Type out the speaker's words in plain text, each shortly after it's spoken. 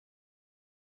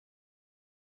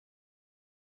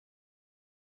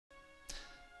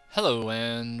Hello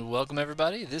and welcome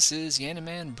everybody. This is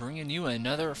Yanaman bringing you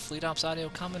another Fleet Ops audio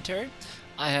commentary.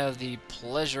 I have the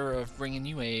pleasure of bringing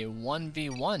you a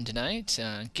 1v1 tonight.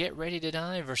 Get Ready to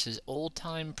Die versus Old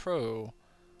Time Pro.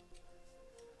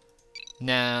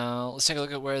 Now, let's take a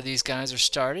look at where these guys are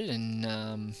started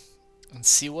and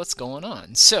see what's going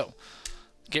on. So,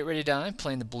 Get Ready to Die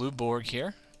playing the blue Borg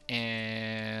here,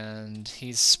 and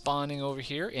he's spawning over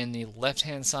here in the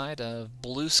left-hand side of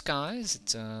Blue Skies.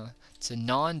 It's a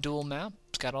non-dual map.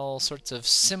 It's got all sorts of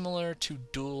similar to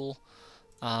dual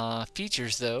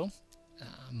features, though.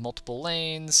 Multiple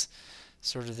lanes,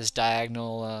 sort of this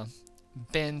diagonal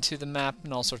bend to the map,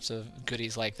 and all sorts of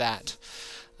goodies like that.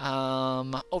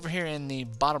 Over here in the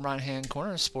bottom right-hand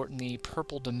corner, sporting the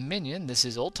purple Dominion, this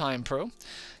is Old Time Pro.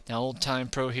 Now, Old Time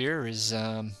Pro here is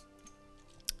in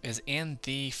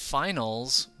the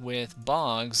finals with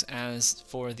Boggs as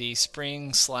for the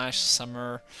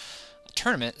spring/summer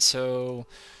tournament, so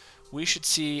we should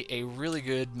see a really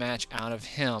good match out of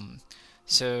him.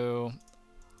 So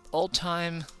Old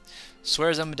Time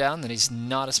swears him down that he's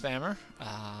not a spammer,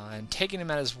 and taking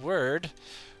him at his word,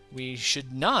 we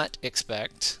should not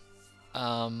expect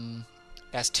S2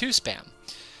 spam.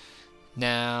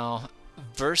 Now,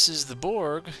 versus the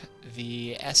Borg,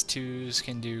 the S2s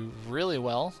can do really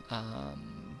well.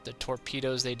 The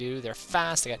torpedoes they do, they're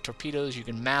fast, they got torpedoes, you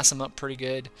can mass them up pretty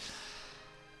good.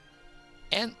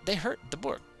 And they hurt the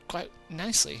Borg quite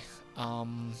nicely.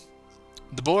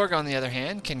 The Borg, on the other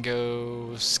hand, can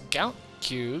go scout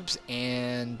cubes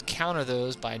and counter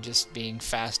those by just being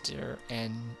faster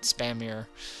and spammier.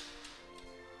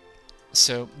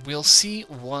 So we'll see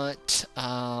what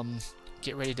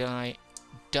Get Ready to Die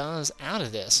does out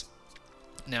of this.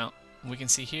 Now, we can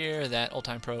see here that Old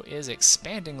Time Pro is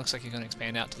expanding. Looks like he's going to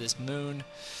expand out to this moon.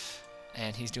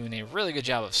 And he's doing a really good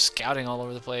job of scouting all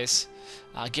over the place.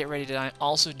 Get Ready to Die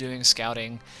also doing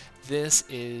scouting. This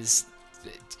is...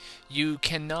 You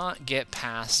cannot get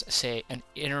past, say, an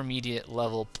intermediate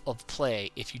level of play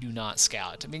if you do not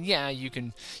scout. I mean, yeah, you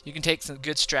can take some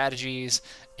good strategies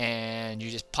and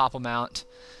you just pop them out,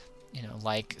 you know,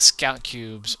 like scout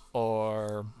cubes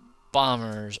or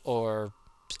bombers or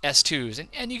S2s,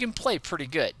 and you can play pretty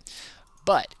good.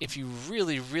 But if you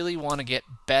really, really want to get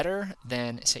better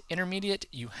than, say, intermediate,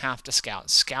 you have to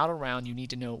scout. Scout around. You need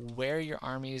to know where your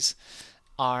armies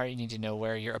are. You need to know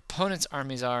where your opponent's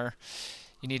armies are.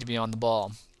 You need to be on the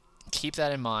ball. Keep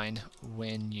that in mind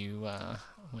when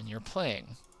you're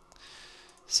playing.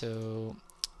 So,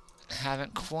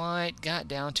 haven't quite got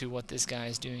down to what this guy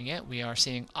is doing yet. We are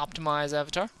seeing optimized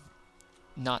avatar,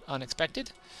 not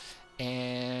unexpected,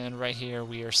 and right here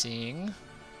we are seeing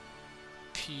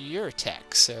pure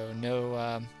tech. So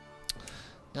no,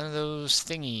 none of those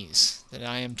thingies that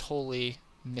I am totally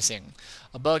missing.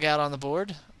 A bug out on the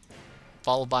board,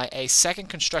 followed by a second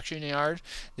construction yard.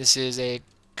 This is a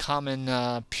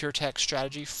common pure tech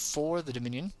strategy for the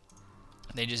Dominion.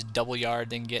 They just double yard,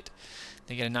 then get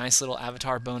a nice little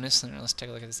avatar bonus. And let's take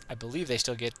a look at this. I believe they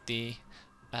still get the.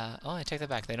 Oh, I take that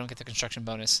back. They don't get the construction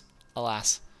bonus,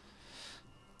 alas.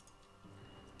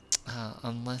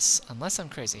 Unless I'm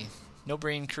crazy. No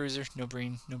brain cruiser. No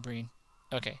brain. No brain.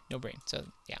 Okay, no brain. So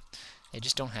yeah, they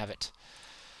just don't have it.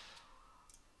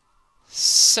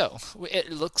 So,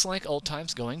 it looks like Old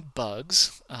Time's going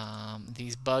bugs.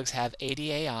 These bugs have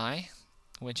 80 AI,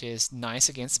 which is nice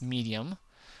against medium.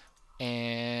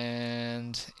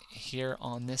 And here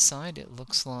on this side, it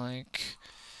looks like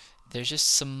there's just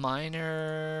some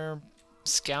minor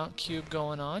scout cube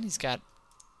going on. He's got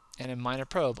and a minor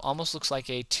probe. Almost looks like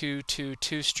a 2-2-2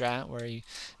 strat, where he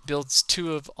builds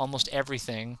 2 of almost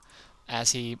everything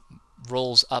as he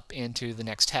rolls up into the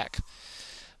next tech.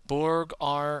 Borg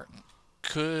are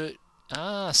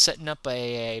setting up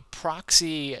a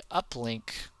proxy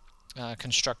uplink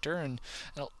constructor, and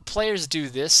players do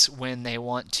this when they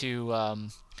want to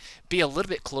be a little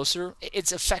bit closer.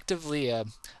 It's effectively a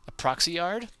proxy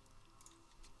yard,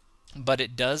 but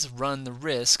it does run the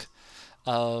risk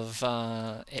of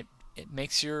it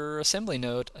makes your assembly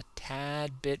node a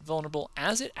tad bit vulnerable,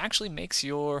 as it actually makes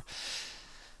your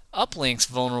uplinks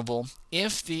vulnerable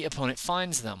if the opponent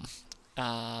finds them.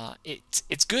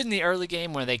 It's good in the early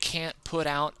game where they can't put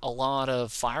out a lot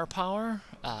of firepower.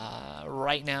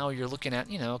 Right now you're looking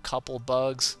at, a couple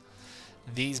bugs.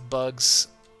 These bugs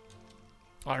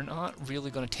are not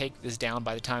really going to take this down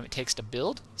by the time it takes to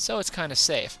build, so it's kind of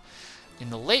safe. In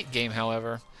the late game,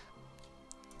 however,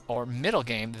 or middle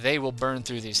game, they will burn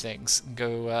through these things.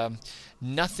 Go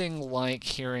nothing like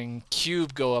hearing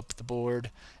cube go up the board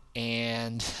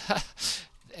and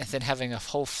and then having a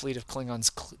whole fleet of Klingons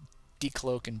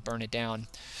decloak and burn it down.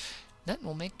 Nothing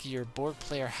will make your Borg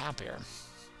player happier.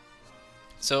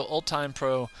 So Old Time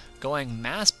Pro going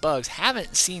mass bugs.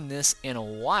 Haven't seen this in a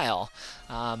while.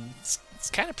 It's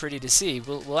kind of pretty to see.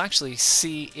 We'll actually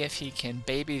see if he can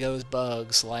baby those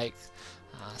bugs like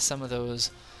some of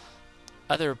those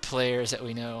other players that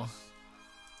we know.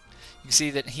 You can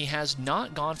see that he has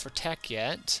not gone for tech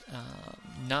yet.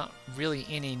 Not really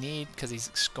any need because he's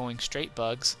going straight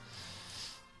bugs.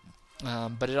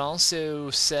 But it also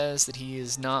says that he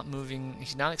is not moving.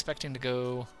 He's not expecting to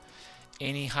go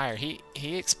any higher. He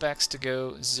expects to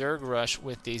go Zerg Rush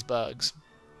with these bugs.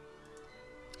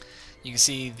 You can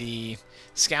see the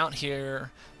scout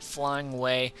here flying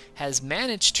away has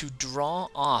managed to draw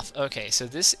off. Okay, so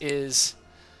this is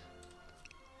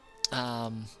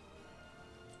the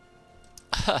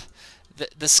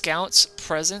scout's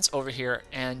presence over here,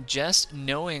 and just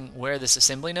knowing where this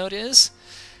assembly node is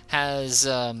has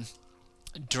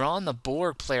drawn the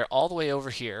Borg player all the way over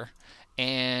here.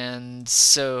 And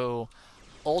so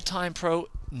Old Time Pro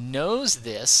knows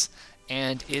this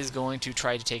and is going to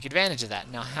try to take advantage of that.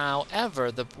 Now,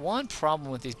 however, the one problem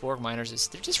with these Borg miners is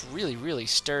they're just really, really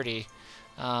sturdy.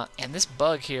 And this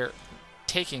bug here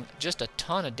taking just a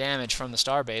ton of damage from the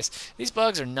starbase. These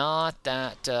bugs are not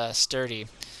that sturdy.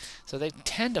 So they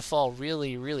tend to fall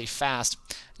really, really fast.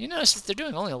 You notice that they're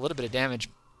doing only a little bit of damage.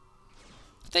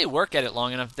 If they work at it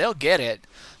long enough, they'll get it.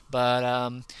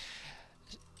 But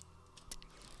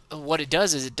what it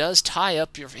does is it does tie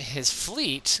up his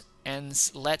fleet and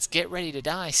lets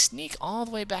Getready2die sneak all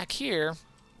the way back here.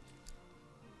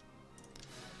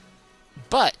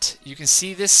 But you can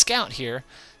see this scout here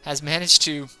has managed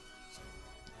to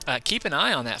keep an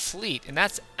eye on that fleet, and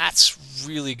that's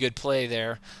really good play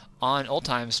there on Old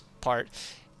Time's part.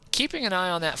 Keeping an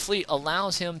eye on that fleet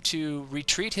allows him to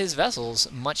retreat his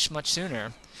vessels much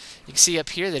sooner. You can see up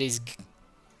here that he's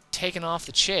taken off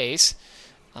the chase,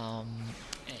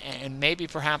 and maybe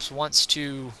perhaps wants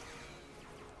to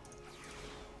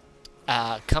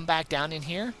come back down in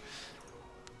here.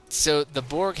 So the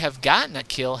Borg have gotten a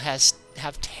kill,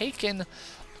 have taken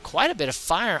quite a bit of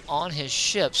fire on his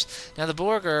ships. Now the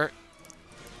Borg are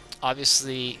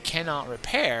obviously cannot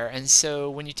repair, and so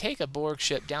when you take a Borg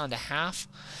ship down to half,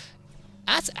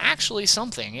 that's actually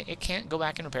something. It can't go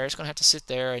back and repair. It's going to have to sit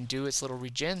there and do its little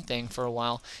regen thing for a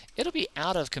while. It'll be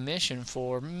out of commission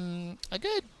for a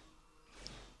good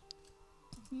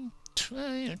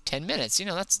 10 minutes. You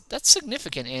know, that's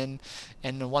significant in a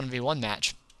 1v1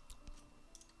 match.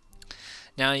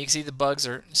 Now you can see the bugs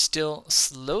are still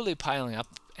slowly piling up.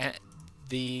 And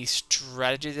the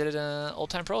strategy that Old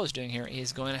Time Pro is doing here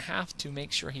is going to have to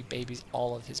make sure he babies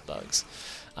all of his bugs.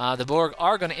 The Borg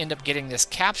are going to end up getting this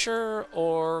capture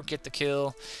or get the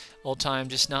kill. Old Time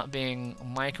just not being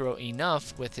micro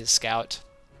enough with his scout.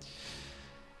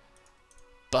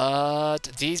 But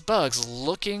these bugs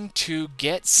looking to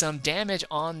get some damage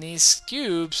on these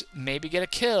cubes, maybe get a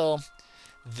kill.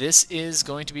 This is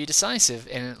going to be decisive,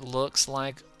 and it looks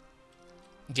like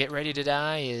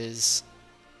Getready2die is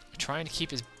trying to keep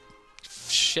his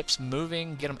ships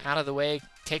moving, get them out of the way,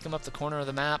 take them up the corner of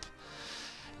the map,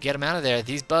 get them out of there.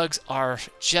 These bugs are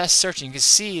just searching. You can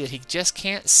see that he just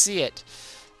can't see it.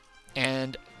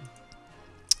 And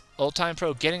Old Time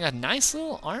Pro getting a nice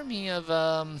little army of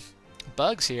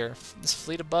bugs here. This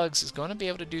fleet of bugs is going to be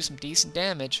able to do some decent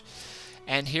damage.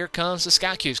 And here comes the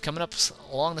scout cubes coming up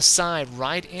along the side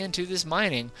right into this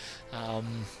mining.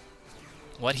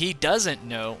 What he doesn't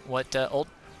know, what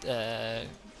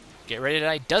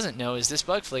Getready2die doesn't know, is this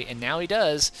bug fleet, and now he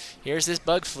does. Here's this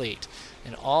bug fleet,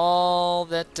 and all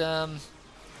that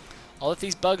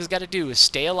these bugs got to do is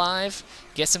stay alive,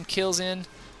 get some kills in.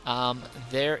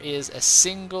 There is a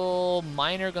single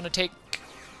miner going to take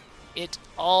it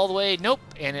all the way. Nope,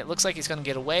 and it looks like he's going to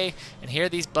get away. And here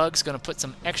these bugs going to put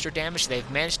some extra damage. They've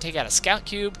managed to take out a scout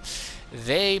cube.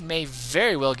 They may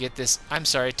very well get this. I'm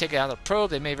sorry, take it out of the probe.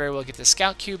 They may very well get the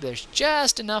scout cube. There's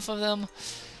just enough of them.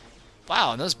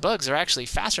 Wow, and those bugs are actually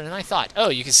faster than I thought. Oh,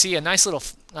 you can see a nice little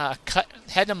cut,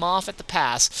 heading them off at the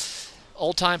pass.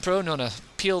 Old Time Pro known to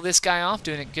peel this guy off,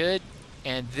 doing it good.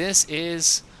 And this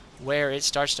is where it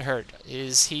starts to hurt.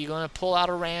 Is he going to pull out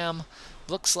a ram?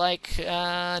 Looks like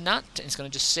not. It's going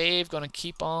to just save, going to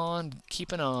keep on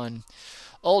keeping on.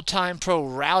 Old Time Pro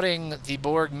routing the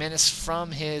Borg menace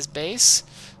from his base.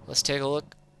 Let's take a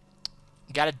look.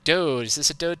 Got a Dode. Is this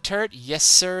a Dode turret? Yes,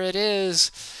 sir, it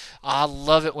is. I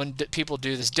love it when people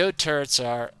do this. Dode turrets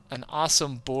are an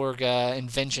awesome Borg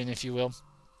invention, if you will.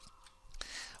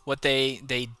 What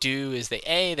they do is they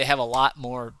have a lot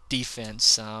more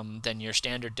defense than your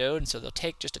standard Dode, and so they'll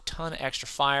take just a ton of extra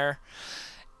fire.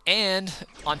 And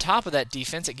on top of that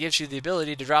defense, it gives you the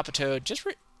ability to drop a Dode,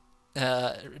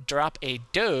 drop a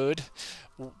Dode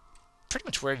pretty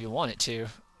much wherever you want it to.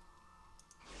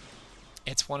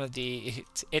 It's one of the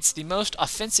it's the most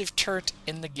offensive turret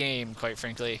in the game, quite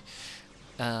frankly.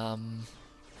 And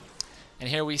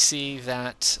here we see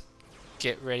that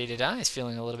Getready2die is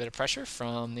feeling a little bit of pressure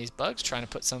from these bugs, trying to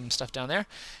put some stuff down there.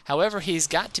 However, he's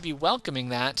got to be welcoming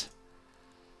that.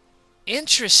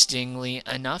 Interestingly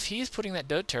enough, he is putting that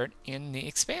Dode turret in the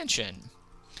expansion.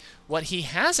 What he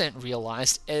hasn't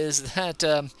realized is that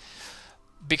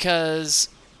because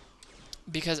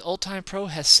Old Time Pro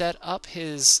has set up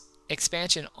his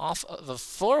expansion off of a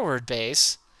forward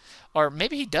base, or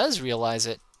maybe he does realize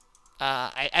it.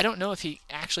 I don't know if he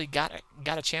actually got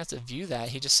a chance to view that.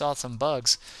 He just saw some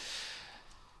bugs.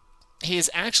 He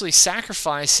is actually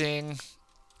sacrificing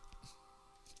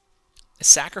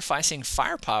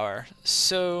firepower.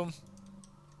 So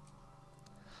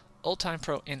Old Time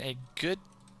Pro in a good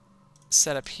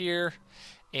setup here.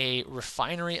 A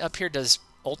refinery up here. Does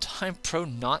Old Time Pro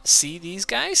not see these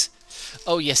guys?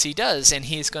 Oh, yes, he does. And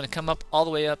he's going to come up all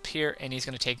the way up here, and he's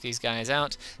going to take these guys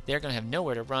out. They're going to have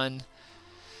nowhere to run.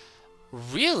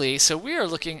 Really? So we are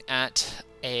looking at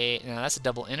now that's a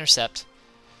double intercept.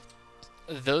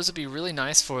 Those would be really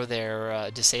nice for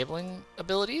their disabling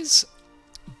abilities,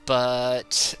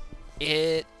 but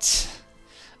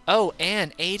oh,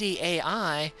 and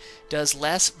ADAI does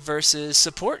less versus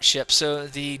support ships, so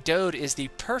the Dode is the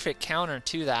perfect counter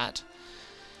to that.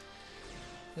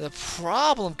 The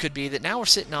problem could be that now we're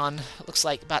sitting on, looks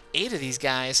like, about 8 of these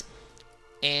guys,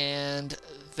 and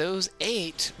those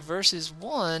 8 versus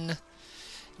 1,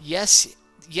 yes,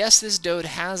 this Dode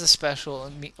has a special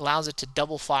and allows it to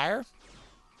double fire,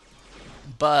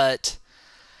 but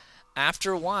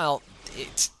after a while,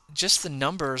 it's just the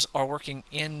numbers are working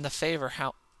in the favor.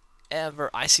 However,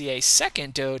 I see a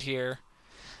second Dode here,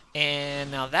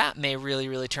 and now that may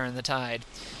really turn the tide.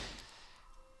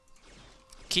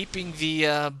 Keeping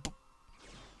the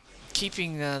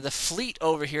fleet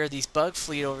over here, these bug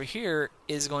fleet over here,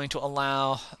 is going to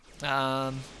allow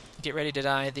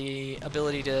Getready2die the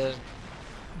ability to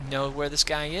know where this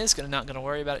guy is. Not going to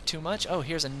worry about it too much. Oh,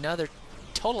 here's another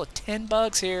total of 10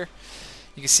 bugs here.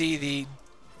 You can see the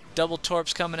double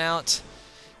torps coming out.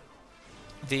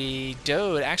 The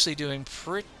Dode actually doing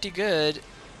pretty good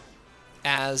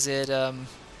as it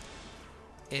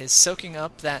is soaking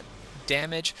up that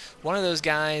damage. One of those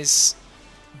guys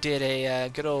did a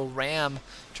good old ram,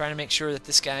 trying to make sure that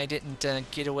this guy didn't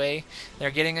get away.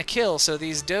 They're getting a kill, so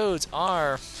these Dodes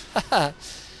are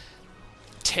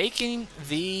taking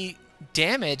the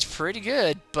damage pretty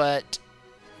good, but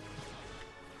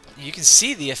you can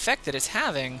see the effect that it's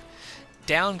having.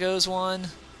 Down goes one.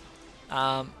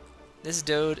 This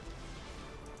Dode.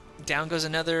 Down goes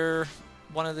another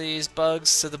one of these bugs.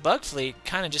 So the bug fleet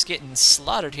kind of just getting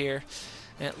slaughtered here.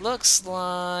 And it looks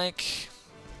like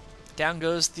down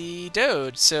goes the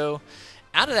Dode. So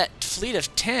out of that fleet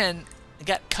of 10, it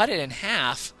got cut it in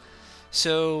half.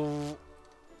 So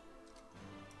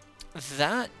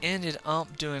that ended up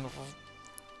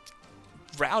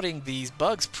routing these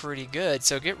bugs pretty good.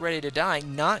 So Getready2die,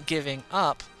 not giving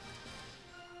up.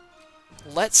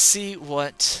 Let's see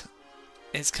what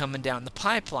is coming down the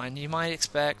pipeline. You might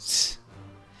expect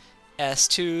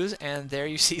S2s, and there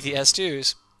you see the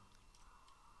S2s.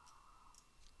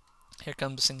 Here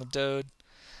comes a single Dode,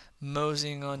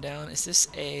 moseying on down. Is this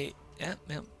a...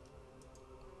 Yep.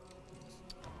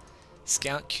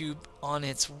 Scout cube on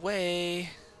its way.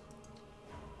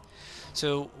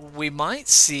 So we might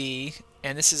see,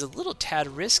 and this is a little tad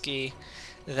risky,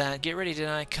 that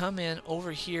Getready2die come in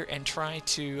over here and try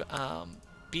to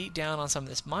beat down on some of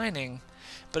this mining,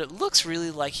 but it looks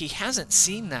really like he hasn't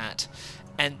seen that.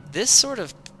 And this sort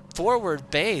of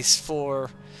forward base for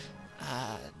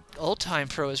Old Time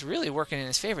Pro is really working in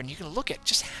his favor, and you can look at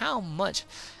just how much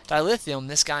dilithium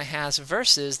this guy has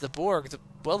versus the Borg.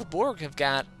 Well, the Borg have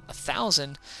got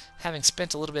 1,000, having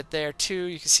spent a little bit there too.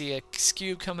 You can see a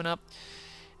skew coming up.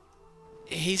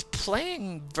 He's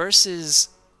playing versus...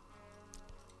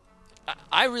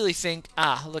 I really think...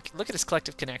 look at his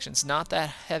collective connections. Not that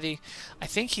heavy. I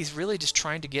think he's really just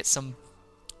trying to get some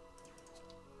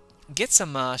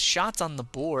shots on the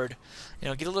board, you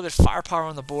know, get a little bit of firepower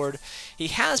on the board. He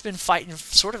has been fighting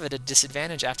sort of at a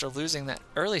disadvantage after losing that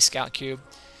early scout cube.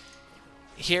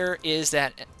 Here is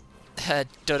that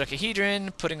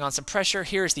dodecahedron putting on some pressure.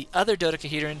 Here is the other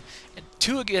dodecahedron.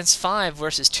 2 against 5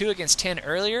 versus 2 against 10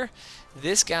 earlier.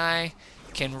 This guy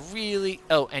can really...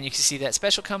 Oh, and you can see that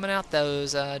special coming out.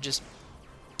 Those just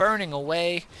burning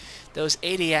away. Those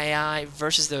ADAI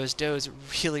versus those Dodes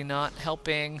really not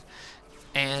helping.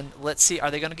 And let's see, are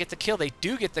they going to get the kill? They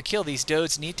do get the kill. These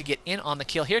Dodes need to get in on the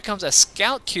kill. Here comes a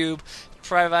scout cube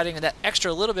providing that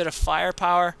extra little bit of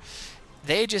firepower.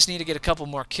 They just need to get a couple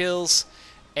more kills,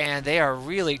 and they are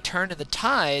really turning the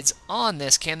tides on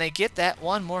this. Can they get that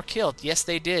one more kill? Yes,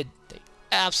 they did. They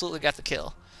absolutely got the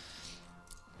kill.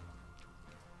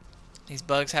 These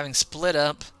bugs having split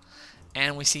up,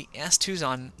 and we see S2s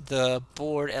on the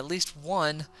board, at least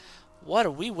one. What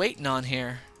are we waiting on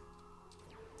here?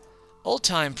 Old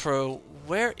Time Pro,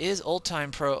 where is Old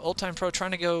Time Pro? Old Time Pro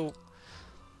trying to go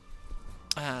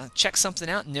check something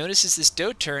out. Notices this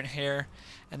Dode turret here,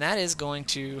 and that is going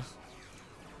to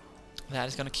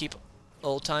keep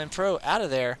Old Time Pro out of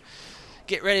there.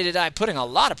 Get Ready to Die, putting a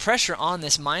lot of pressure on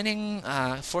this mining,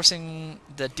 forcing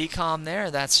the decom there.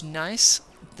 That's nice.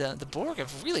 The Borg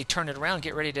have really turned it around.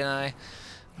 Get Ready to Die,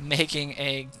 making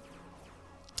a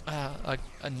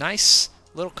nice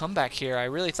little comeback here. I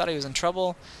really thought he was in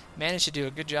trouble. Managed to do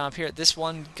a good job here. This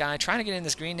one guy trying to get in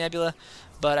this green nebula,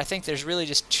 but I think there's really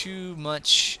just too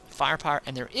much firepower,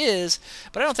 and there is,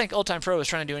 but I don't think Old Time Pro is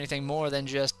trying to do anything more than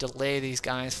just delay these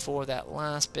guys for that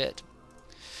last bit.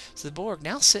 So the Borg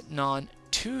now sitting on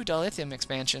 2 dilithium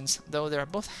expansions, though they're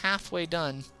both halfway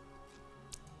done.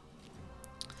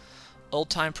 Old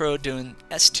Time Pro doing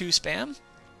S2 spam,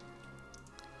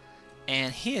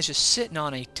 and he is just sitting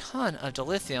on a ton of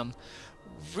dilithium.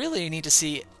 Really need to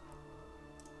see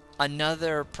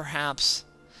another, perhaps.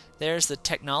 There's the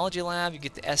technology lab. You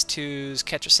get the S2s,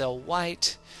 Ketracel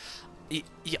White.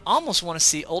 You almost want to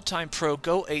see Old Time Pro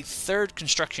go a third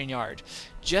construction yard.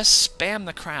 Just spam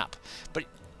the crap. But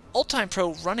Old Time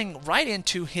Pro running right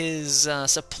into his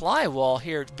supply wall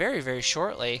here very, very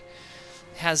shortly.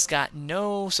 Has got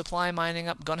no supply mining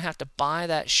up. Going to have to buy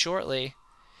that shortly.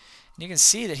 And you can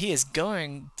see that he is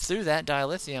going through that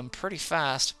dilithium pretty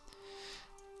fast.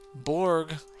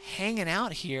 Borg hanging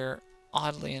out here,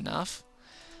 oddly enough.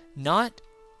 Not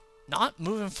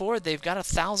moving forward. They've got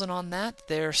 1,000 on that.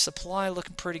 Their supply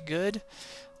looking pretty good.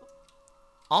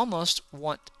 Almost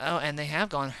want... Oh, and they have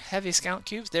gone heavy scout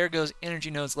cubes. There goes energy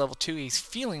nodes level 2. He's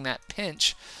feeling that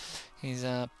pinch. He's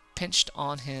pinched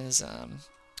on his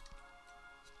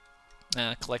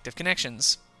collective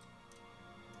connections.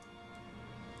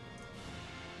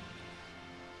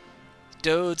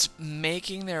 Dodes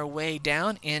making their way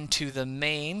down into the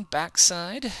main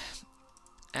backside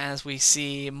as we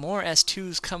see more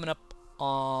S2s coming up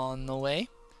on the way.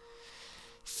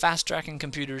 Fast tracking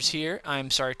computers here.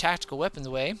 Tactical weapons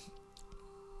way.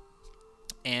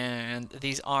 And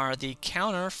these are the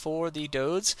counter for the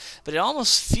Dodes, but it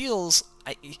almost feels,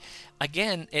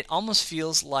 again, it almost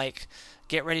feels like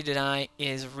Get Ready to Die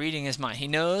is reading his mind. He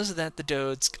knows that the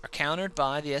Dodes are countered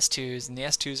by the S2s, and the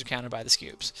S2s are countered by the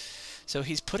Scoops. So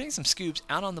he's putting some Scoops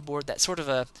out on the board. That's sort of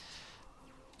an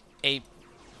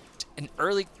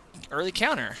early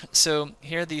counter. So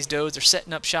here these Dodes are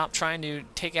setting up shop, trying to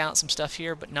take out some stuff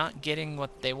here, but not getting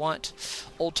what they want.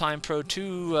 Old Time Pro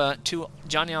 2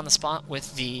 Johnny on the spot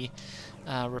with the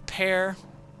repair,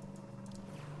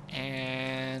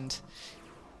 and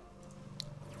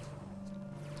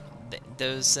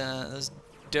those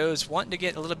Dodes wanting to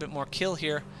get a little bit more kill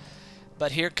here,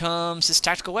 but here comes this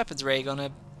tactical weapons ray,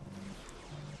 gonna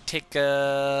take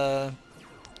and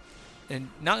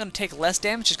not gonna take less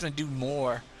damage, just gonna do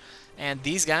more. And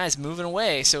these guys moving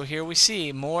away, so here we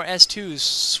see more S2s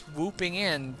swooping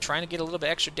in, trying to get a little bit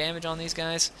extra damage on these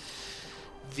guys.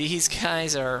 These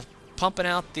guys are pumping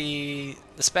out the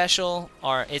special,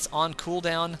 it's on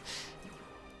cooldown.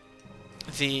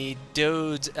 The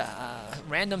Dode's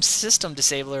random system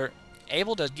disabler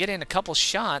able to get in a couple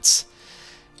shots.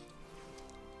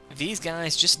 These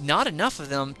guys, just not enough of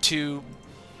them to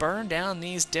burn down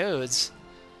these Dodes.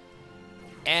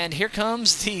 And here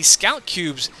comes the scout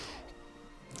cubes.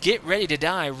 Get Ready to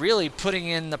Die, really putting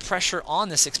in the pressure on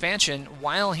this expansion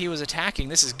while he was attacking.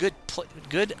 This is good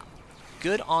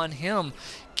on him,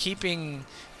 keeping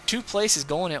 2 places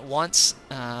going at once,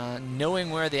 knowing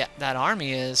where that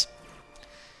army is.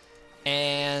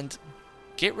 And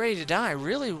Get Ready to Die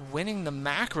really winning the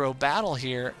macro battle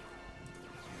here,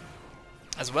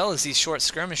 as well as these short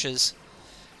skirmishes.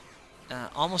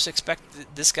 Almost expect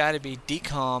this guy to be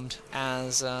decommed,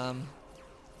 as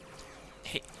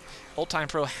Old Time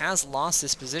Pro has lost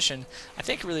this position. I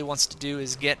think he really wants to do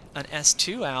is get an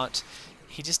S2 out.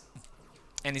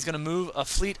 And he's going to move a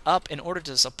fleet up in order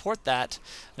to support that.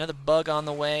 Another bug on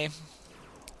the way.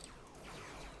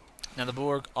 Now the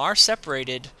Borg are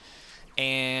separated,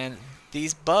 and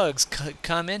these bugs could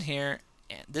come in here,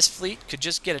 and this fleet could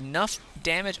just get enough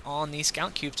damage on these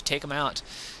scout cubes to take them out.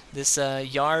 This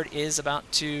yard is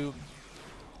about to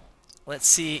Let's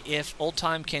see if Old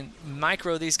Time can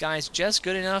micro these guys just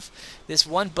good enough. This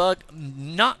one bug,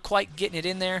 not quite getting it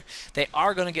in there. They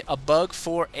are going to get a bug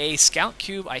for a scout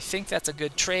cube. I think that's a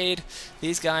good trade.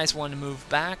 These guys want to move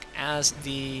back as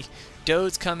the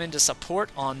Dodes come in to support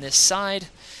on this side.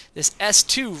 This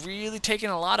S2 really taking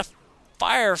a lot of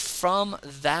fire from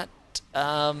that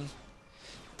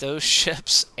those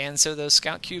ships, and so those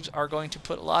scout cubes are going to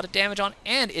put a lot of damage on,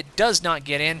 and it does not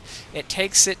get in. It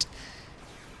takes it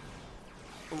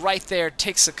right there,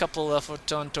 takes a couple of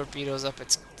photon torpedoes up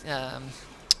its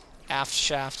aft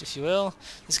shaft, if you will.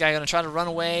 This guy going to try to run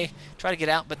away, try to get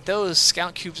out, but those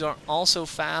scout cubes are also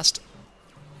fast,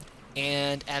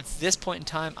 and at this point in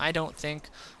time, I don't think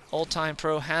Old Time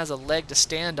Pro has a leg to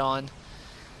stand on.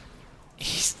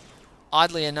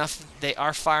 Oddly enough, they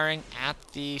are firing at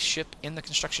the ship in the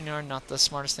construction yard. Not the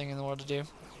smartest thing in the world to do.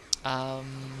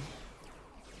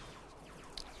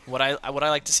 What I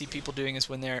like to see people doing is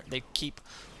when they keep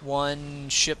one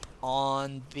ship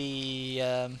on the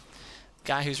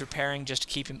guy who's repairing, just to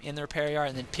keep him in the repair yard,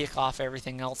 and then pick off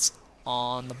everything else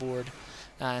on the board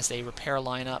as they repair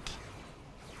line up.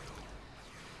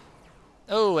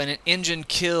 Oh, and an engine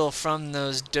kill from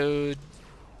those Dode,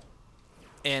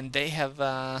 and they have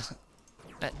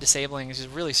that disabling is just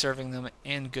really serving them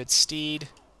in good stead.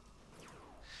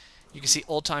 You can see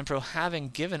Old Time Pro having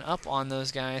given up on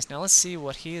those guys. Now let's see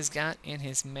what he has got in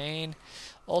his main.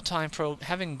 Old Time Pro,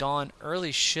 having gone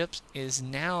early ships, is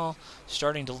now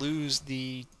starting to lose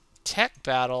the tech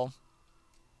battle.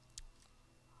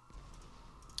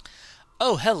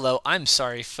 Oh, hello. I'm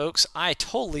sorry, folks. I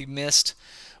totally missed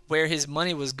where his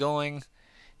money was going.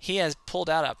 He has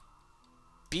pulled out a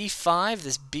B5.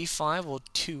 This B5 will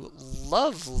do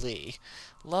lovely.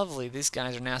 Lovely. These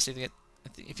guys are nasty to get.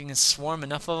 If you can swarm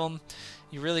enough of them,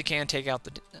 you really can take out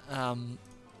the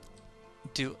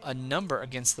do a number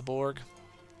against the Borg.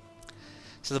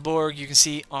 So the Borg, you can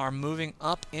see, are moving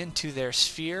up into their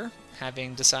sphere,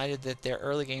 having decided that their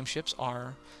early game ships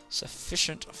are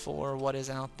sufficient for what is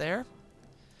out there.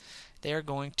 They are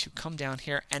going to come down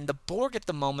here, and the Borg at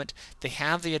the moment, they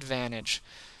have the advantage.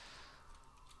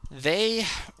 They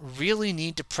really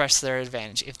need to press their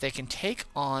advantage. If they can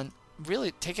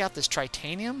really take out this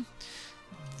Tritanium,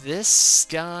 this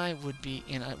guy would be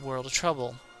in a world of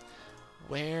trouble.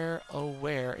 Where, oh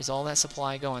where, is all that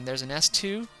supply going? There's an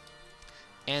S2,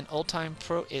 and Old Time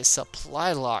Pro is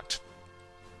supply locked.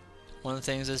 One of the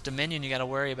things as Dominion you got to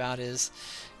worry about is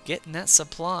getting that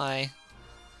supply.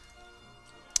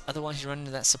 Otherwise you run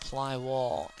into that supply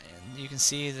wall. And you can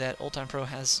see that Old Time Pro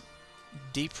has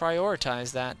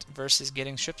deprioritized that versus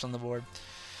getting ships on the board.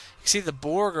 You can see the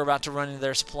Borg are about to run into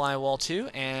their supply wall too,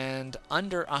 and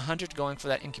under 100 going for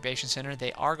that incubation center.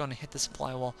 They are going to hit the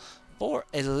supply wall for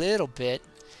a little bit.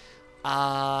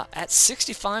 At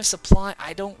 65 supply,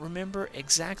 I don't remember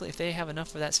exactly if they have enough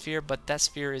for that sphere, but that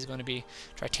sphere is going to be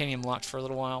Tritanium locked for a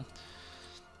little while.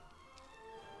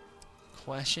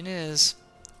 Question is,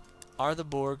 are the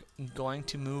Borg going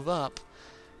to move up?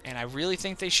 And I really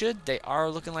think they should. They are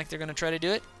looking like they're going to try to do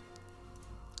it.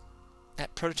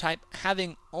 That prototype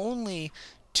having only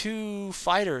 2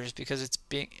 fighters because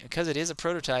it is a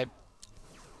prototype.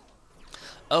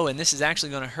 Oh, and this is actually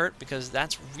going to hurt because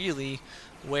that's really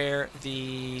where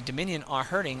the Dominion are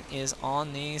hurting, is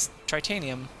on these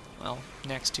Tritanium, well,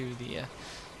 next to the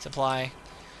supply.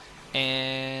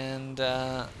 And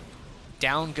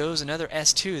down goes another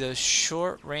S2. Those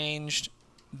short-ranged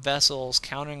vessels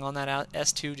countering on that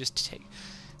S2 just to take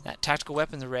that tactical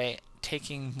weapons array,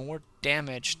 taking more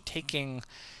damage, taking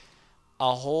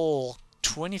a whole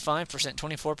 25%,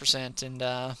 24%, and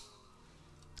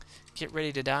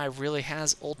Getready2die really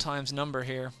has Old Time's number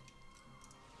here.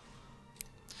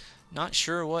 Not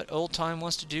sure what Old Time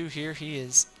wants to do here. He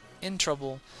is in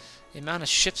trouble. The amount of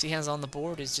ships he has on the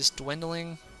board is just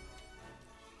dwindling.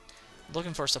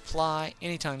 Looking for supply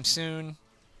anytime soon.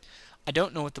 I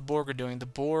don't know what the Borg are doing. The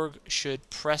Borg should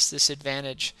press this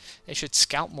advantage. They should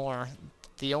scout more.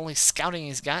 The only scouting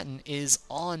he's gotten is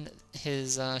on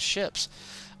his ships.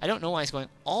 I don't know why he's going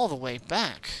all the way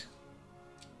back.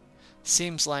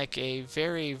 Seems like a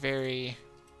very, very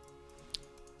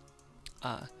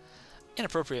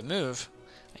inappropriate move.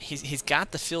 He's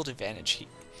got the field advantage.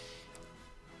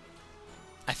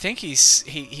 I think he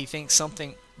thinks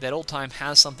something that Old Time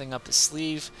has something up his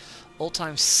sleeve. Old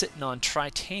Time's sitting on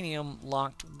Tritanium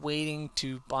locked, waiting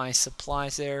to buy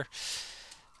supplies there.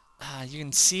 You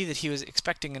can see that he was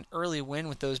expecting an early win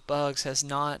with those bugs. Just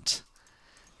not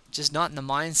in the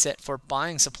mindset for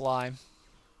buying supply.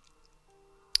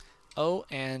 Oh,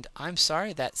 and I'm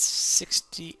sorry, that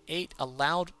 68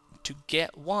 allowed to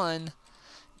get one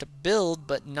to build,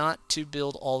 but not to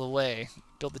build all the way.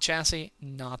 build the chassis,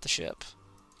 not the ship.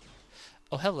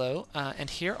 Oh, hello. And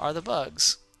here are the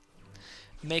bugs,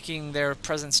 making their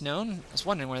presence known. I was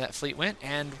wondering where that fleet went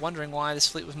and wondering why this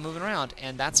fleet was moving around.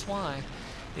 And that's why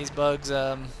these bugs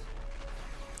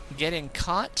getting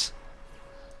caught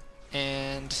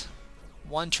and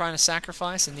one trying to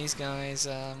sacrifice, and these guys...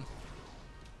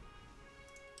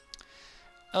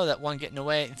 oh, that one getting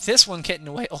away. This one getting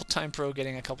away. Old Time Pro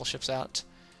getting a couple ships out.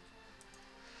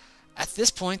 At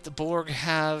this point, the Borg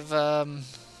have...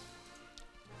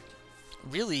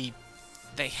 really,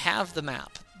 they have the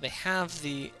map. They have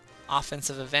the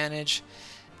offensive advantage.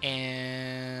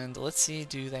 And let's see,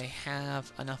 do they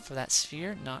have enough for that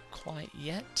sphere? Not quite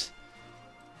yet.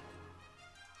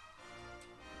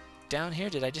 Down here,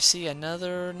 did I just see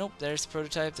another? Nope, there's the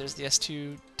prototype. There's the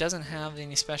S2. Doesn't have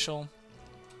any special.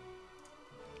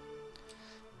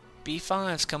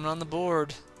 B5's coming on the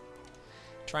board.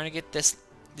 Trying to get these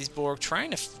Borg,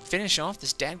 trying to finish off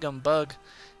this dadgum bug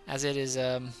as it is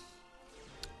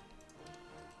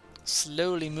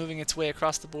slowly moving its way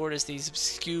across the board as these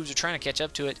scubes are trying to catch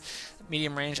up to it.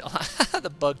 Medium range. The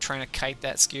bug trying to kite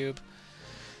that scube.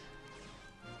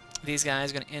 These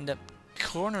guys are going to end up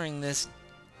cornering this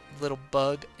little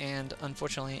bug, and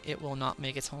unfortunately it will not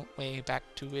make its way back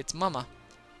to its mama.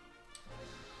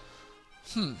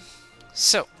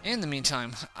 So, in the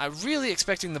meantime, I'm really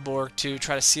expecting the Borg to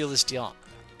try to seal this deal.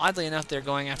 Oddly enough, they're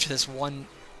going after this one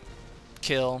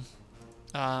kill.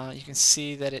 You can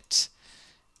see that it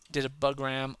did a bug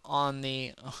ram on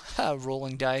the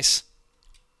rolling dice.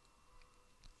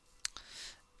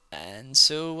 And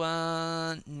so,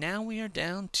 now we are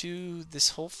down to this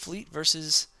whole fleet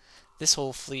versus this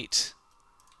whole fleet.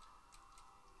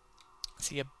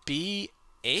 See, a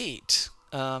B8.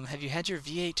 Have you had your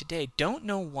V8 today? Don't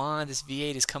know why this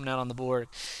V8 is coming out on the board.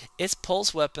 It's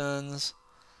pulse weapons.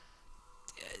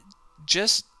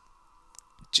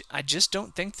 I just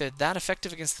don't think they're that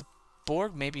effective against the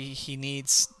Borg. Maybe he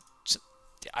needs...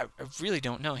 I really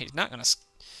don't know. He's not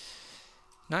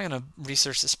gonna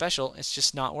research the special. It's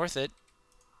just not worth it.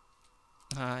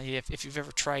 If you've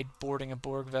ever tried boarding a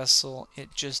Borg vessel,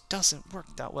 it just doesn't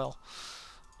work that well.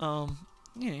 You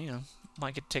know,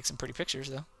 might get to take some pretty pictures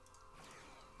though.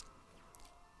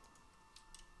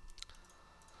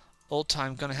 Old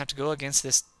Time gonna have to go against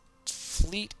this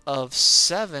fleet of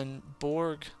 7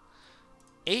 Borg,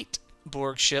 8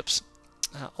 Borg ships.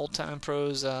 Old Time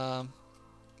Pro's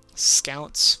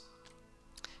scouts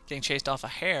getting chased off a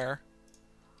hare.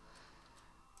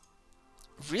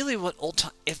 Really, what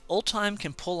if Old Time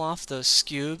can pull off those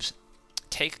scubes,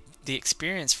 take the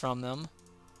experience from them,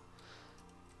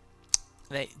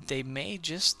 they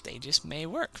just may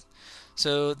work.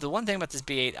 So the one thing about this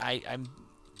B8, I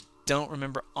don't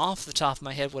remember off the top of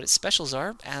my head what its specials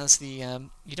are, as the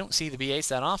you don't see the B8s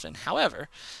that often. However,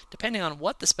 depending on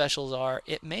what the specials are,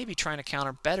 it may be trying to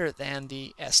counter better than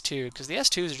the S2, because the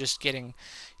S2s are just getting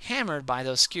hammered by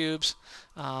those scubes,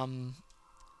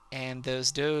 and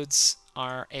those Dodes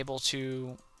are able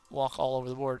to walk all over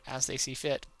the board as they see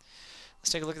fit. Let's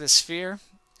take a look at this sphere,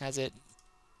 as it's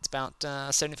about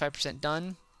 75%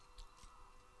 done.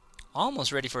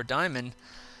 Almost ready for a diamond,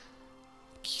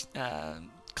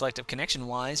 collective connection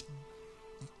wise,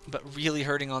 but really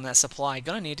hurting on that supply.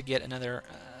 Gonna need to get another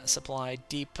supply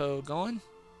depot going.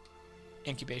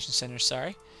 Incubation center,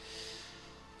 sorry.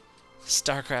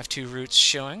 StarCraft 2 routes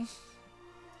showing.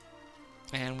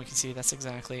 And we can see that's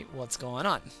exactly what's going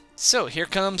on. So here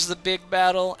comes the big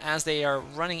battle as they are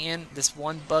running in. This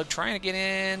one bug trying to get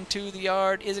into the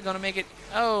yard. Is it going to make it?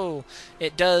 Oh,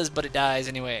 it does, but it dies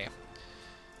anyway.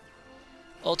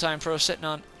 Old Time Pro sitting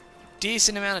on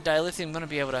decent amount of dilithium. Going to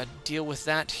be able to deal with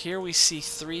that. Here we see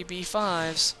 3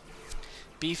 B5s.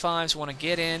 B5s want to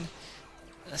get in.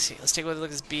 Let's see. Let's take a look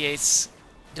at this B8s.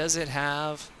 Does it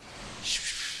have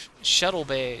shuttle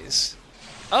bays?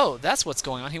 Oh, that's what's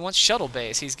going on. He wants shuttle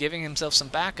bays. He's giving himself some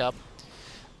backup.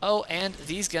 Oh, and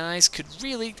these guys could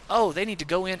really... Oh, they need to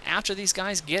go in after these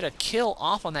guys, get a kill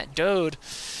off on that Dode.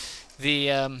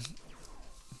 The,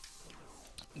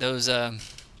 those,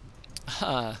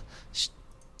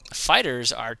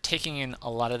 fighters are taking in a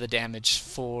lot of the damage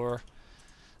for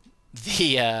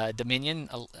the, Dominion.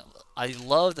 I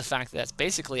love the fact that that's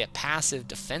basically a passive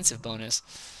defensive bonus.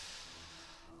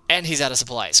 And he's out of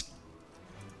supplies.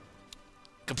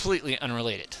 Completely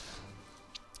unrelated.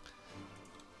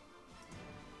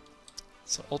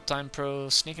 So Old Time Pro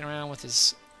sneaking around with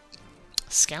his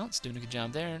scouts, doing a good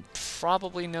job there.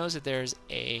 Probably knows that there's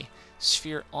a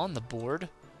sphere on the board.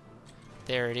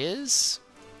 There it is.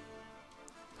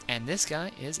 And this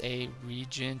guy is a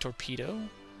regen torpedo.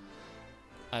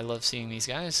 I love seeing these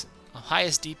guys.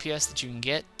 Highest DPS that you can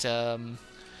get.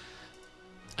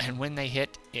 And when they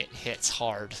hit, it hits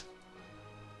hard.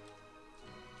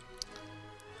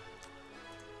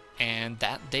 And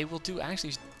that they will do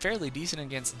actually fairly decent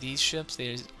against these ships.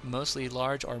 They're mostly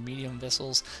large or medium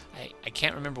vessels. I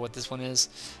can't remember what this one is.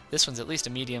 This one's at least a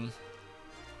medium.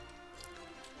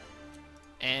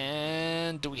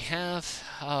 And do we have...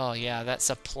 Oh yeah, that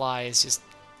supply is just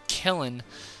killing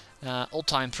Old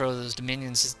Time Pro. Those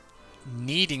Dominions is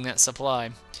needing that supply.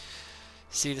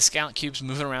 See the scout cubes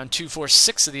moving around 2, 4,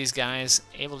 6 of these guys,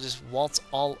 able to just waltz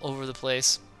all over the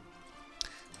place.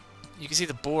 You can see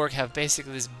the Borg have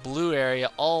basically this blue area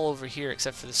all over here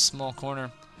except for this small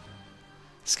corner.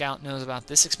 Scout knows about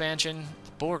this expansion.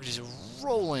 The Borg just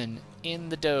rolling in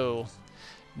the dough.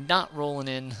 Not rolling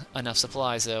in enough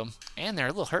supplies though. And they're a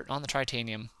little hurt on the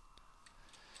titanium.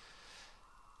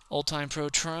 Old Time Pro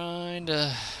trying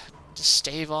to just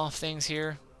stave off things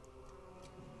here.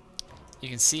 You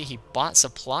can see he bought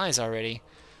supplies already.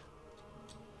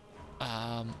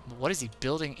 What is he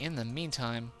building in the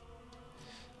meantime?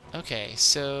 Okay,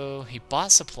 so he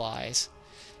bought supplies.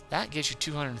 That gives you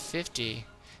 250.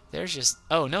 There's just...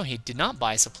 Oh, no, he did not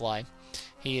buy supply.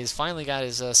 He has finally got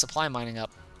his supply mining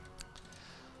up.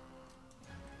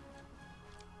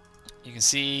 You can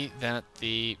see that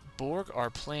the Borg are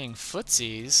playing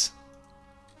footsies.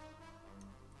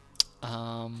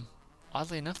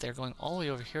 Oddly enough, they're going all the way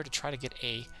over here to try to get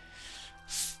a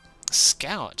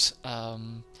scout.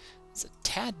 It's a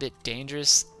tad bit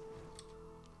dangerous.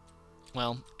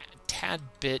 Well, a tad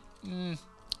bit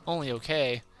only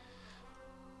okay,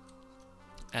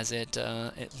 as it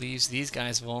leaves these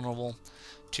guys vulnerable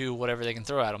to whatever they can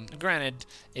throw at them. Granted,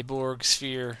 a Borg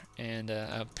sphere and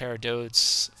a pair of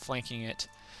Dodes flanking it,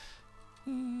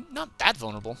 not that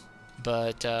vulnerable,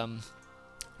 but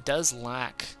does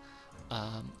lack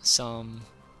some...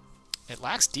 It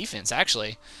lacks defense,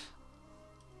 actually.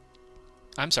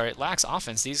 I'm sorry, it lacks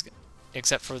offense. These,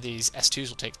 except for these S2s,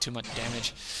 will take too much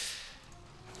damage.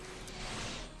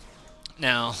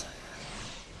 Now,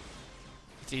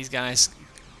 these guys,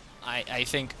 I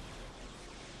think,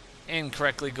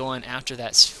 incorrectly going after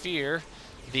that sphere,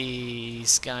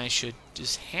 these guys should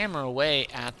just hammer away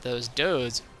at those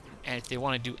Dodes, and if they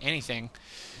want to do anything,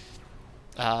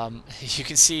 you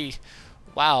can see,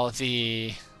 wow,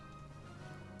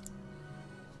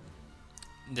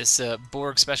 this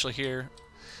Borg special here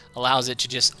allows it to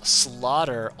just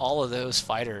slaughter all of those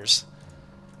fighters.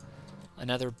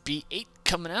 Another B8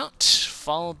 coming out,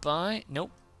 followed by...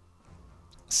 Nope.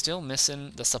 Still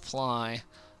missing the supply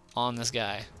on this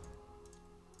guy.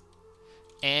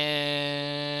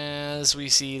 As we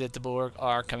see that the Borg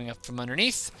are coming up from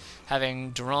underneath, having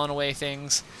drawn away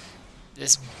things.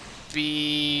 This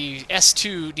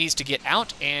S2 needs to get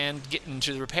out and get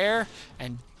into the repair,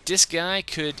 and this guy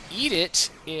could eat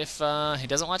it if he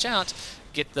doesn't watch out.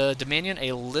 Get the Dominion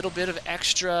a little bit of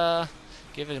extra...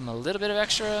 Give him a little bit of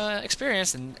extra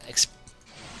experience, and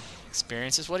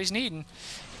experience is what he's needing.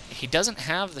 He doesn't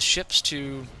have the ships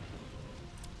to...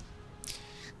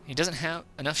 He doesn't have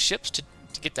enough ships to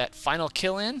get that final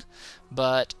kill in,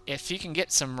 but if he can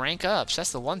get some rank ups,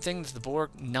 that's the one thing that the Borg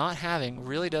not having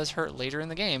really does hurt later in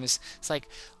the game. It's like,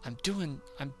 I'm killing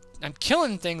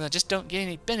things, I just don't get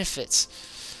any benefits.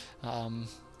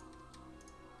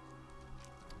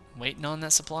 Waiting on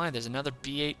that supply. There's another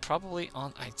B8 probably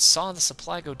on... I saw the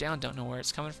supply go down. Don't know where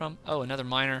it's coming from. Oh, another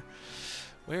miner.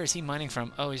 Where is he mining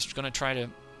from? Oh, he's going to try to...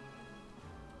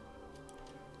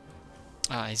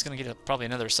 he's going to get probably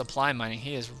another supply mining.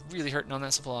 He is really hurting on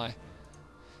that supply.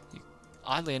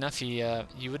 Oddly enough, you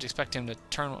would expect him to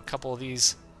turn a couple of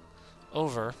these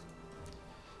over.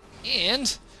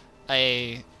 And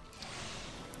a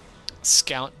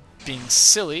scout being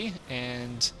silly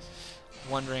and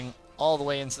wondering all the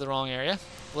way into the wrong area.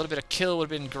 A little bit of kill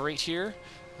would have been great here.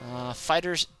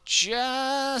 Fighters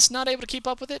just not able to keep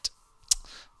up with it.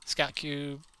 Scout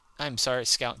cube... I'm sorry,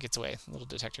 scout gets away. Little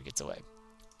detector gets away.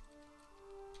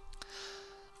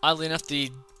 Oddly enough,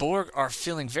 the Borg are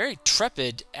feeling very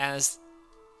tepid as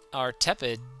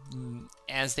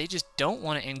they just don't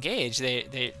want to engage.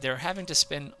 They're having to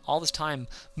spend all this time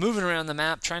moving around the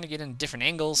map, trying to get in different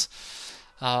angles.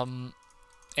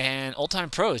 And Old Time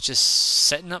Pro is just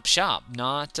setting up shop,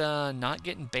 not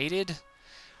getting baited.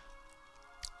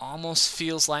 Almost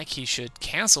feels like he should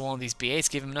cancel one of these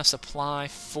B8s, give him enough supply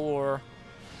for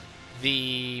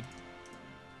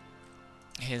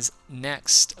his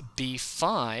next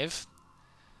B5.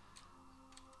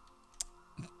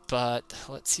 But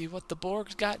let's see what the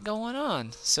Borg's got going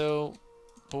on. So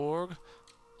Borg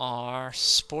are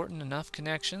sporting enough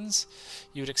connections.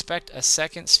 You would expect a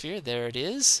second sphere. There it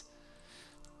is.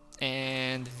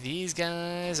 And these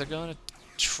guys are going to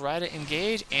try to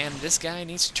engage, and this guy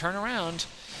needs to turn around.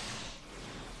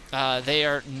 They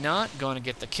are not going to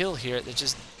get the kill here. They're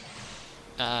just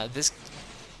that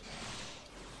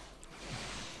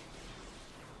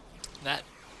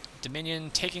Dominion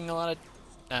taking a lot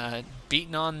of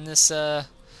beating on this,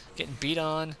 getting beat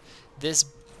on. This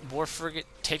war frigate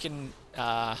taking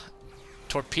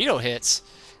torpedo hits,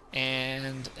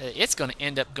 and it's going to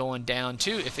end up going down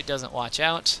too if it doesn't watch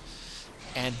out.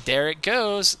 And there it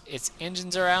goes. Its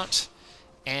engines are out,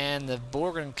 and the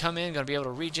Borg are going to come in, going to be able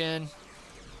to regen,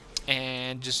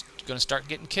 and just going to start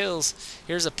getting kills.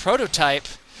 Here's a prototype,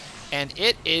 and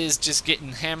it is just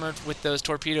getting hammered with those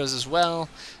torpedoes as well.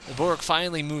 The Borg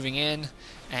finally moving in,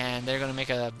 and they're going to make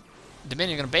a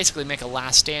Dominion are going to basically make a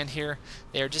last stand here.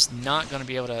 They're just not going to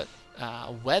be able to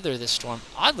weather this storm.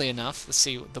 Oddly enough, let's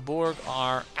see, the Borg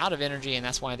are out of energy, and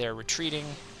that's why they're retreating.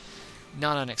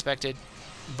 Not unexpected,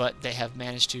 but they have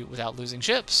managed to, without losing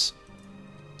ships,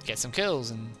 get some kills,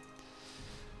 and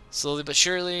slowly but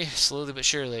surely,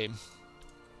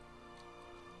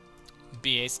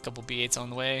 B8s, a couple B8s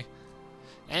on the way.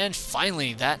 And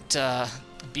finally, that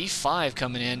B5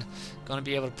 coming in, going to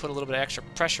be able to put a little bit of extra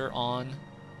pressure on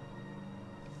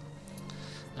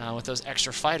with those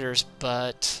extra fighters,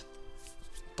 but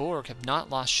Borg have not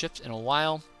lost ships in a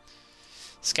while.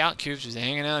 Scout cubes was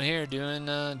hanging out here doing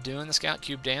the scout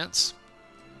cube dance,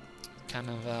 kind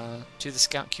of to the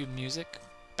scout cube music,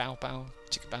 bow bow,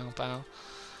 chicka bow bow,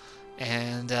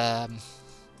 and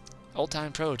Old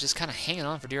Time Pro just kind of hanging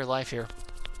on for dear life here.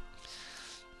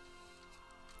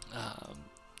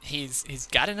 He's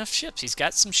got enough ships. He's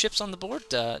got some ships on the board.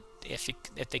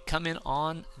 If they come in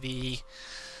on the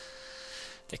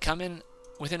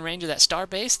within range of that star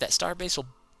base will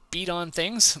beat on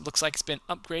things. Looks like it's been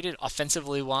upgraded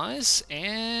offensively wise,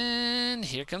 and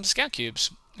here comes scout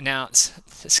cubes. Now,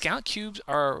 the scout cubes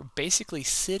are basically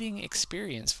sitting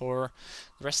experience for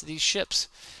the rest of these ships.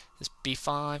 This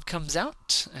B5 comes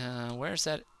out. Where's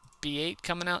that B8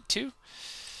 coming out to?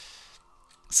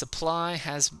 Supply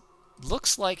has,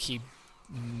 looks like he,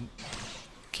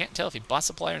 can't tell if he bought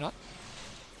supply or not.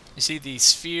 You see the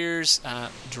spheres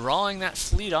drawing that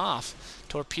fleet off.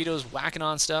 Torpedoes whacking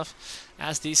on stuff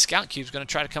as these scout cubes are going to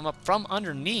try to come up from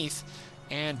underneath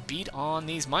and beat on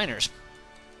these miners.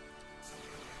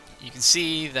 You can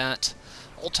see that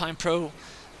Old Time Pro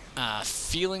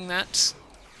feeling that.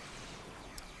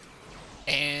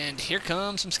 And here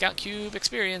comes some scout cube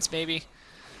experience, maybe.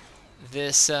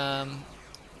 This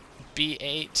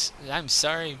B8, I'm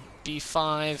sorry,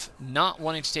 B5, not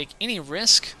wanting to take any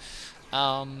risk,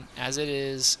 as it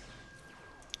is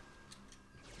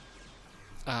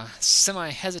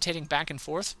semi-hesitating back and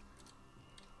forth.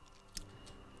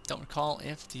 Don't recall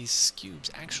if these cubes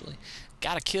actually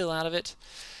got a kill out of it.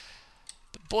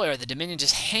 But boy, are the Dominion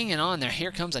just hanging on there.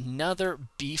 Here comes another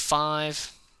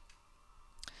B5.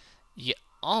 You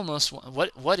almost,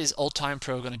 what is Old Time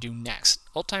Pro going to do next?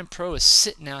 Old Time Pro is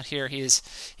sitting out here. He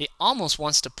almost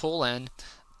wants to pull in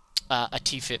a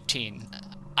T-15,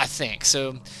 I think.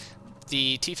 So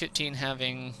the T-15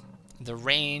 having the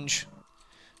range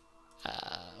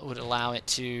would allow it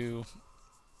to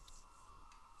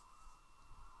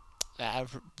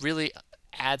really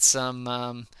add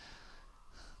some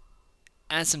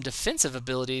defensive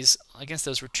abilities against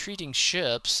those retreating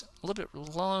ships a little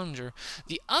bit longer.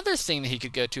 The other thing that he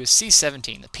could go to is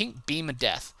C-17, the pink beam of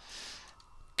death.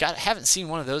 Haven't seen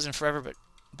one of those in forever,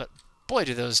 but boy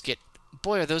do those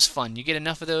are those fun. You get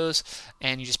enough of those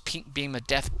and you just pink beam of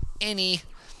death any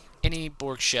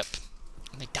Borg ship,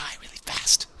 and they die really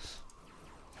fast.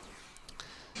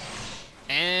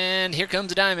 And here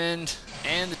comes a diamond,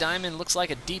 and the diamond looks like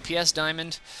a DPS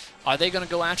diamond. Are they going to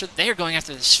go after? They are going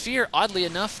after the sphere. Oddly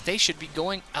enough, they should be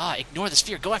going. Ignore the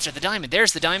sphere. Go after the diamond.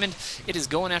 There's the diamond. It is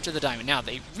going after the diamond. Now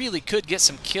they really could get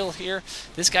some kill here.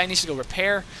 This guy needs to go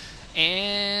repair,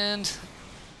 and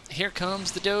here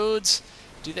comes the Dodes.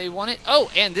 Do they want it?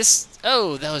 Oh, and this.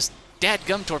 Oh, those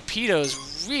dadgum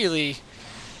torpedoes really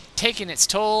taking its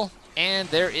toll. And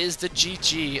there is the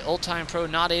GG. Old Time Pro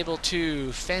not able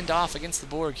to fend off against the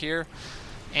Borg here,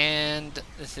 and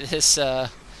this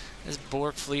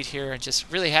Borg fleet here just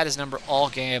really had his number all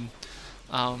game.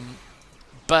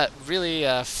 But really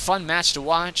a fun match to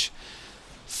watch,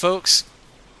 folks.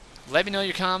 Let me know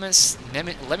your comments.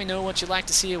 Let me know what you like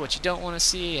to see, what you don't want to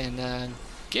see, and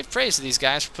give praise to these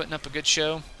guys for putting up a good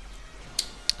show.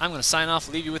 I'm going to sign off,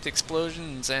 leave you with the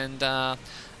explosions, and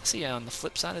see you on the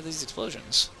flip side of these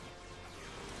explosions.